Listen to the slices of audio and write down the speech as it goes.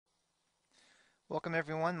Welcome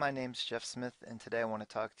everyone, my name's Jeff Smith and today I want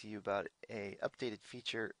to talk to you about a updated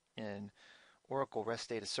feature in Oracle REST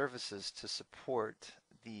Data Services to support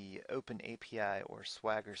the OpenAPI or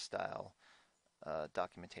Swagger style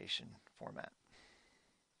documentation format.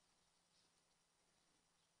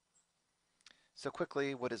 So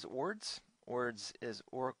quickly, what is ORDS? ORDS is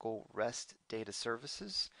Oracle REST Data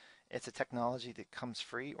Services. It's a technology that comes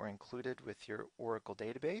free or included with your Oracle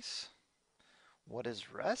database. What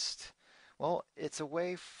is REST? Well, it's a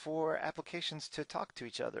way for applications to talk to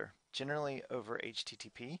each other, generally over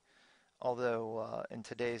HTTP, although in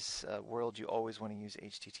today's world you always want to use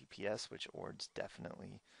HTTPS, which ORDS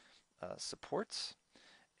definitely supports.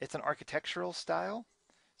 It's an architectural style,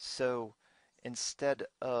 so instead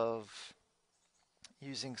of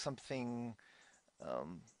using something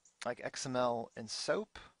like XML and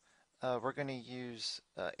SOAP, we're going to use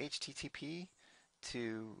HTTP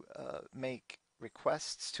to make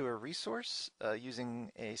requests to a resource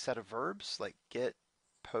using a set of verbs like get,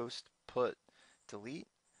 post, put, delete,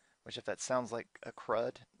 which if that sounds like a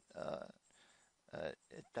CRUD,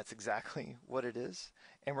 that's exactly what it is.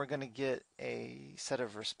 And we're going to get a set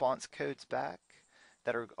of response codes back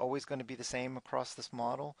that are always going to be the same across this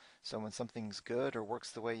model. So when something's good or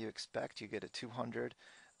works the way you expect, you get a 200.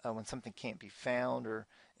 When something can't be found or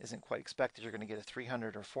isn't quite expected, you're going to get a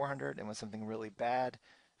 300 or 400. And when something really bad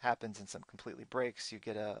happens and some completely breaks, you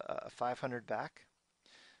get a 500 back.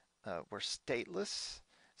 We're stateless,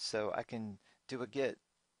 so I can do a get,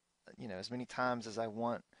 as many times as I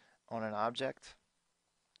want on an object.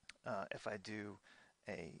 If I do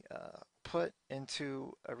a put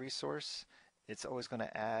into a resource, it's always going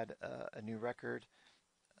to add a new record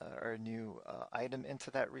or a new item into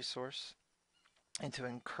that resource. And to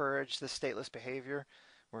encourage the stateless behavior,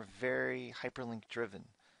 we're very hyperlink driven.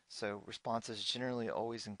 So responses generally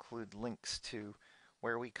always include links to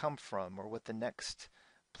where we come from or what the next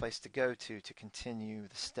place to go to continue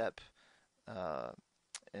the step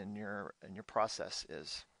in your process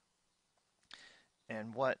is.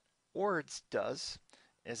 And what ORDS does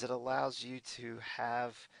is it allows you to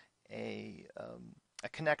have a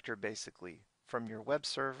connector basically from your web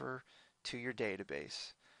server to your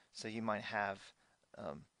database. So you might have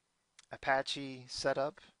Apache set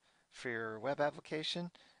up for your web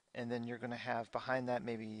application, and then you're going to have behind that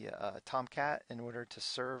maybe Tomcat in order to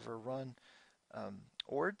serve or run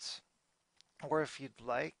ORDS. Or if you'd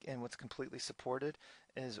like, and what's completely supported,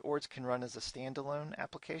 is ORDS can run as a standalone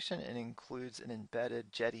application and includes an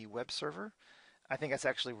embedded Jetty web server. I think that's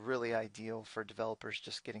actually really ideal for developers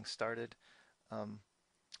just getting started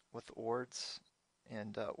with ORDS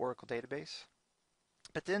and Oracle database.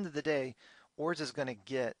 But at the end of the day, ORDS is going to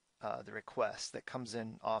get the request that comes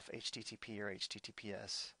in off HTTP or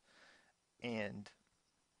HTTPS. And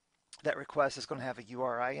that request is going to have a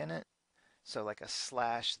URI in it, so like a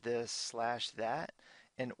slash this, slash that.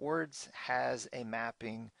 And ORDS has a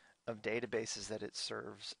mapping of databases that it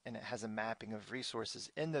serves, and it has a mapping of resources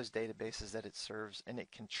in those databases that it serves, and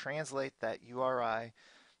it can translate that URI,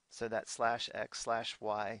 so that slash x, slash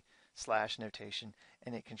y, slash notation,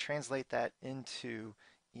 and it can translate that into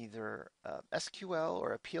either SQL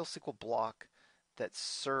or a PL SQL block that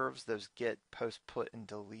serves those get, post, put, and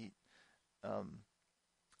delete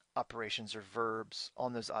operations or verbs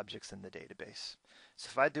on those objects in the database. So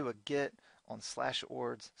if I do a get on slash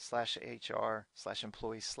ords slash HR slash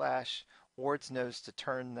employee slash, ORDS knows to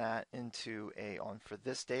turn that into for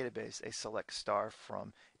this database, a select star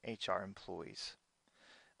from HR employees.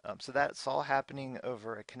 So that's all happening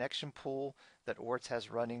over a connection pool that ORDS has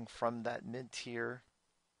running from that mid-tier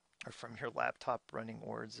or from your laptop running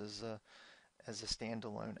ORDS as a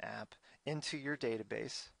standalone app into your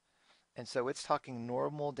database. And so it's talking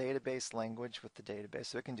normal database language with the database,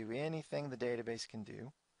 so it can do anything the database can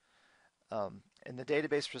do. And the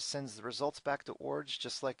database sends the results back to ORDS,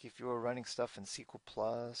 just like if you were running stuff in SQL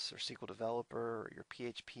Plus or SQL Developer or your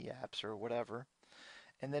PHP apps or whatever.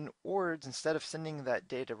 And then ORDS, instead of sending that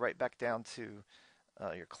data right back down to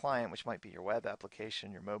your client, which might be your web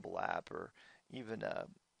application, your mobile app, or even a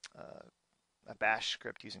bash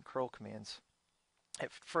script using curl commands,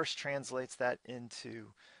 it first translates that into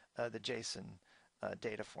the JSON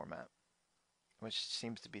data format, which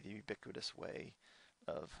seems to be the ubiquitous way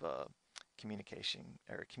of communicating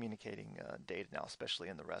data now, especially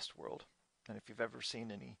in the REST world. And if you've ever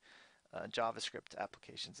seen any JavaScript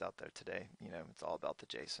applications out there today, it's all about the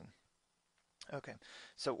JSON. Okay,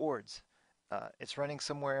 so ORDS, it's running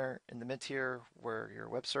somewhere in the mid-tier where your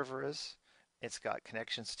web server is. It's got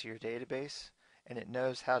connections to your database, and it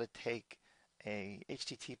knows how to take a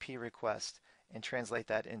HTTP request and translate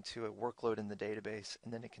that into a workload in the database,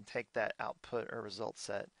 and then it can take that output or result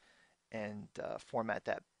set and format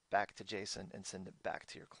that back to JSON and send it back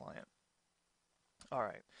to your client. All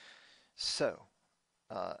right, so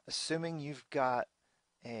assuming you've got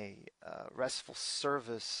a RESTful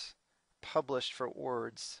service published for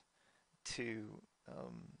ORDS to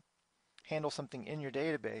handle something in your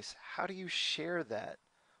database, how do you share that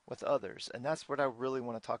with others? And that's what I really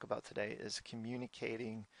want to talk about today, is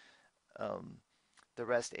communicating the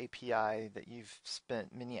REST API that you've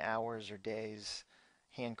spent many hours or days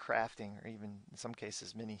handcrafting, or even in some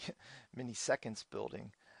cases many seconds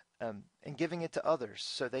building, and giving it to others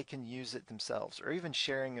so they can use it themselves, or even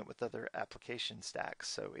sharing it with other application stacks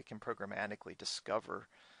so it can programmatically discover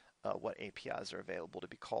what APIs are available to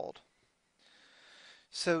be called.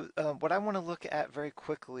 So what I want to look at very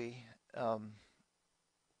quickly,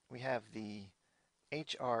 we have the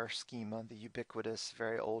HR schema, the ubiquitous,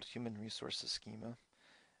 very old human resources schema.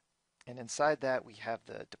 And inside that we have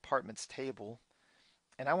the departments table.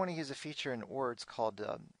 And I want to use a feature in ORDS called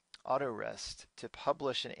AutoRest to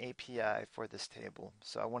publish an API for this table.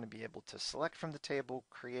 So I want to be able to select from the table,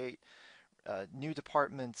 create new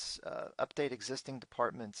departments, update existing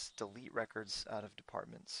departments, delete records out of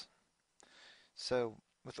departments. So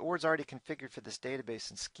with ORDS already configured for this database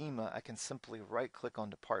and schema, I can simply right-click on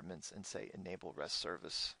departments and say Enable REST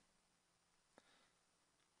Service.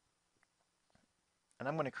 And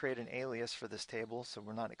I'm going to create an alias for this table so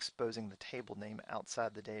we're not exposing the table name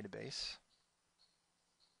outside the database.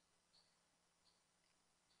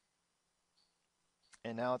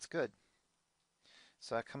 And now it's good.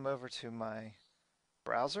 So I come over to my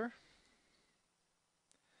browser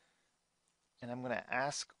and I'm going to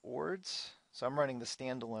ask ORDS. So I'm running the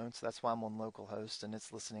standalone, so that's why I'm on localhost and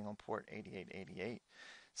it's listening on port 8888.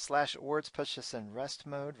 /ORDS puts us in REST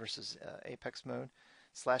mode versus Apex mode.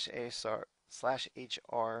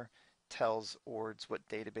 /HR tells ORDS what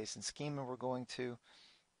database and schema we're going to.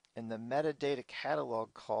 And the metadata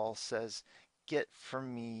catalog call says, get for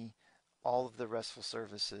me all of the RESTful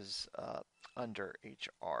services under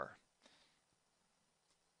HR.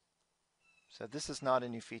 So this is not a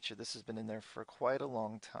new feature. This has been in there for quite a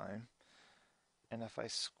long time. And if I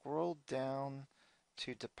scroll down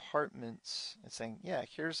to departments, it's saying, yeah,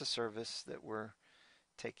 here's a service that we're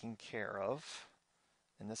taking care of.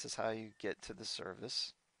 And this is how you get to the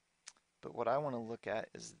service. But what I want to look at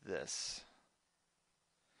is this.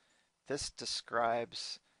 This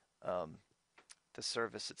describes the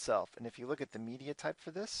service itself. And if you look at the media type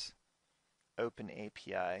for this,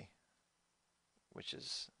 OpenAPI, which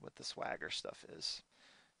is what the Swagger stuff is.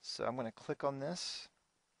 So I'm going to click on this,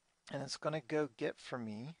 and it's going to go get for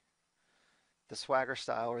me the Swagger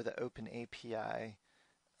style or the OpenAPI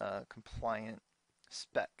compliant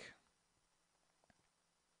spec.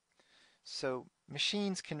 So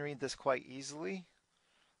machines can read this quite easily.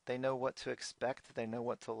 They know what to expect. They know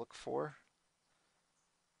what to look for.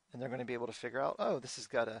 And they're going to be able to figure out, oh, this has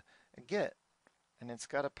got a get, and it's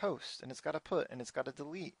got a post, and it's got a put, and it's got a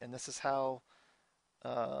delete. And this is how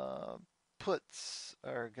puts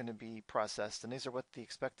are going to be processed. And these are what the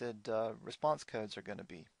expected response codes are going to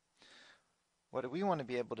be. What we want to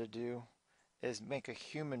be able to do is make a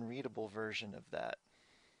human readable version of that.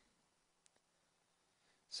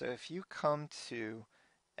 So if you come to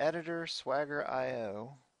Editor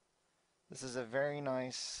Swagger.io, this is a very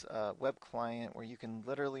nice web client where you can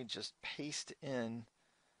literally just paste in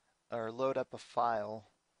or load up a file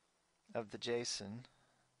of the JSON.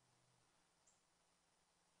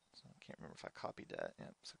 So I can't remember if I copied that.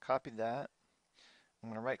 Yep. So copy that. I'm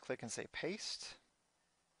going to right click and say paste.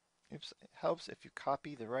 Oops, it helps if you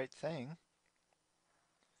copy the right thing.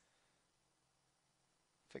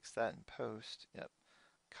 Fix that in post. Yep.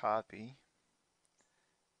 Copy.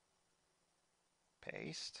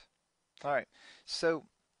 Paste. All right, so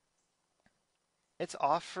it's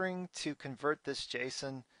offering to convert this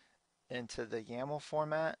JSON into the YAML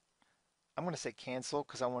format. I'm going to say cancel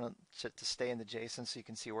because I want it to stay in the JSON so you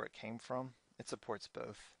can see where it came from. It supports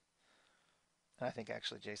both. And I think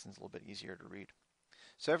actually JSON's a little bit easier to read.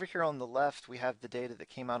 So over here on the left, we have the data that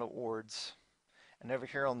came out of ORDS. And over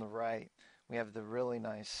here on the right, we have the really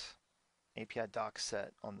nice API doc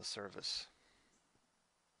set on the service.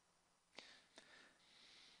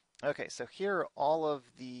 Okay, so here are all of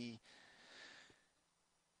the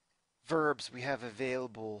verbs we have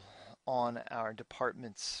available on our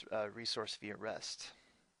department's resource via REST.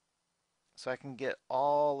 So I can get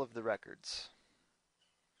all of the records.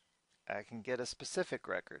 I can get a specific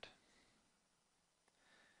record.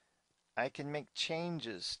 I can make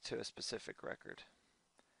changes to a specific record.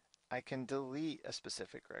 I can delete a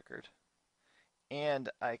specific record. And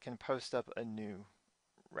I can post up a new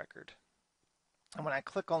record. And when I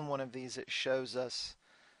click on one of these, it shows us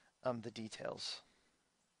the details.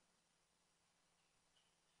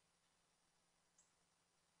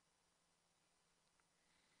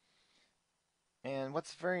 And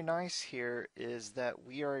what's very nice here is that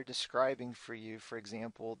we are describing for you, for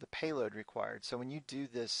example, the payload required. So when you do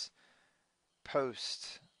this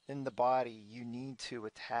post in the body, you need to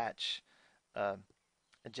attach a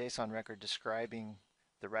JSON record describing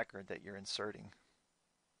the record that you're inserting.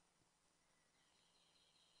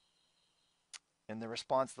 And the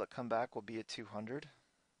response that come back will be at 200.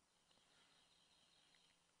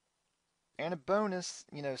 And a bonus,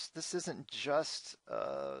 this isn't just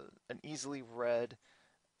an easily read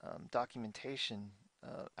documentation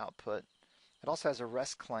output. It also has a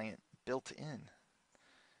REST client built in.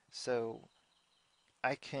 So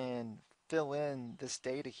I can fill in this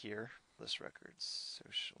data here. List records,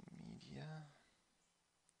 social media.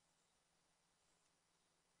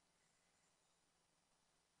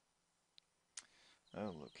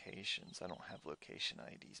 Oh, locations. I don't have location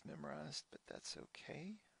IDs memorized, but that's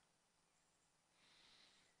okay.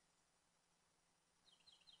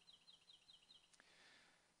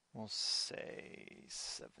 We'll say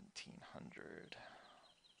 1700.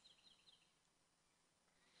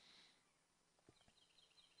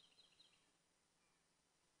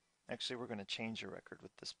 Actually, we're going to change a record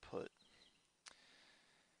with this put.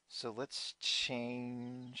 So let's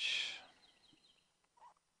change.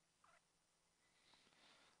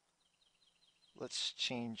 Let's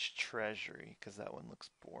change treasury because that one looks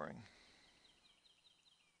boring.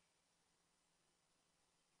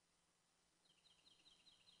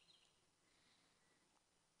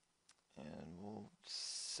 And we'll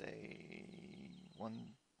say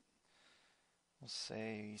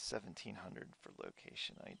 1700 for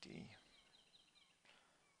location ID.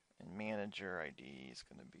 And manager ID is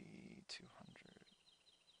going to be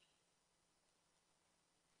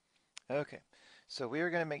 200. Okay, so we are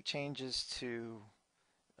going to make changes to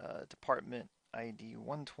department ID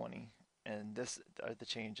 120, and this are the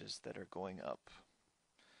changes that are going up.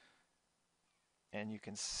 And you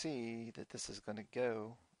can see that this is going to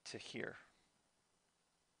go to here.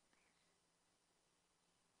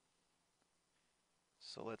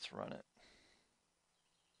 So let's run it.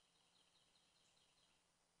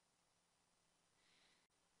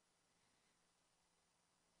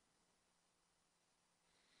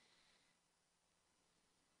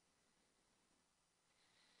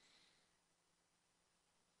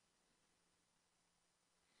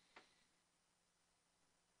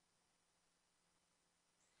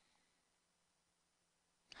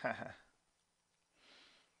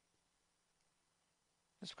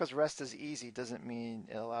 Just because REST is easy doesn't mean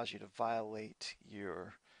it allows you to violate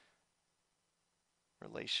your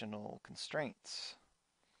relational constraints.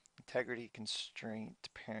 Integrity constraint,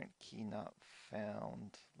 parent key not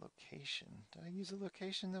found, location. Did I use a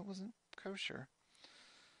location that wasn't kosher?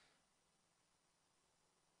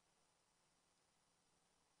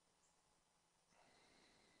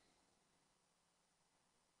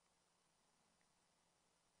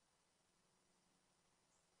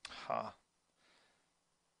 Ha.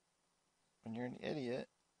 When you're an idiot,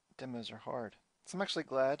 demos are hard. So I'm actually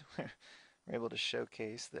glad we're able to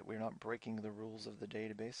showcase that we're not breaking the rules of the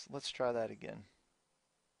database. Let's try that again.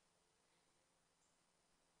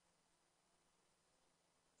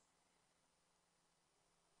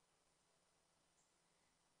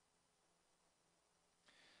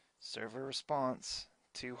 Server response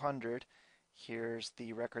 200. Here's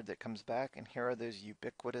the record that comes back, and here are those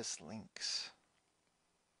ubiquitous links.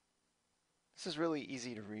 This is really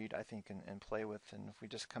easy to read, I think, and play with. And if we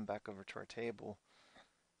just come back over to our table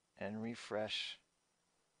and refresh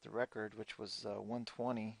the record, which was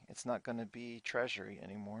 120, it's not going to be treasury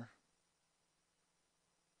anymore.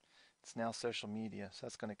 It's now social media, so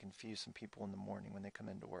that's going to confuse some people in the morning when they come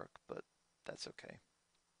into work, but that's okay.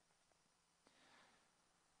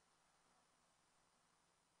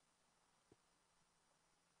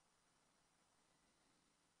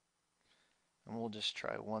 And we'll just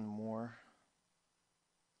try one more.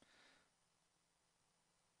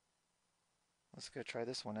 Let's go try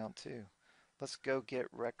this one out too. Let's go get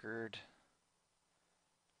record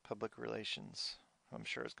public relations. I'm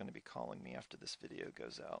sure is going to be calling me after this video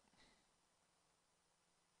goes out.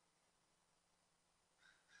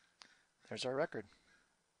 There's our record.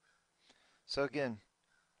 So again,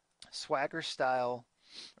 Swagger style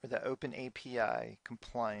or the OpenAPI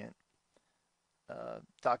compliant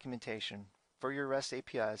documentation for your REST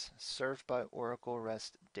APIs served by Oracle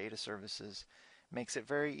REST Data Services makes it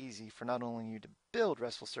very easy for not only you to build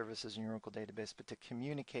RESTful services in your Oracle database, but to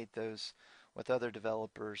communicate those with other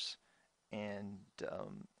developers and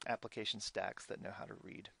application stacks that know how to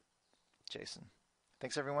read JSON.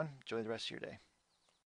 Thanks everyone. Enjoy the rest of your day.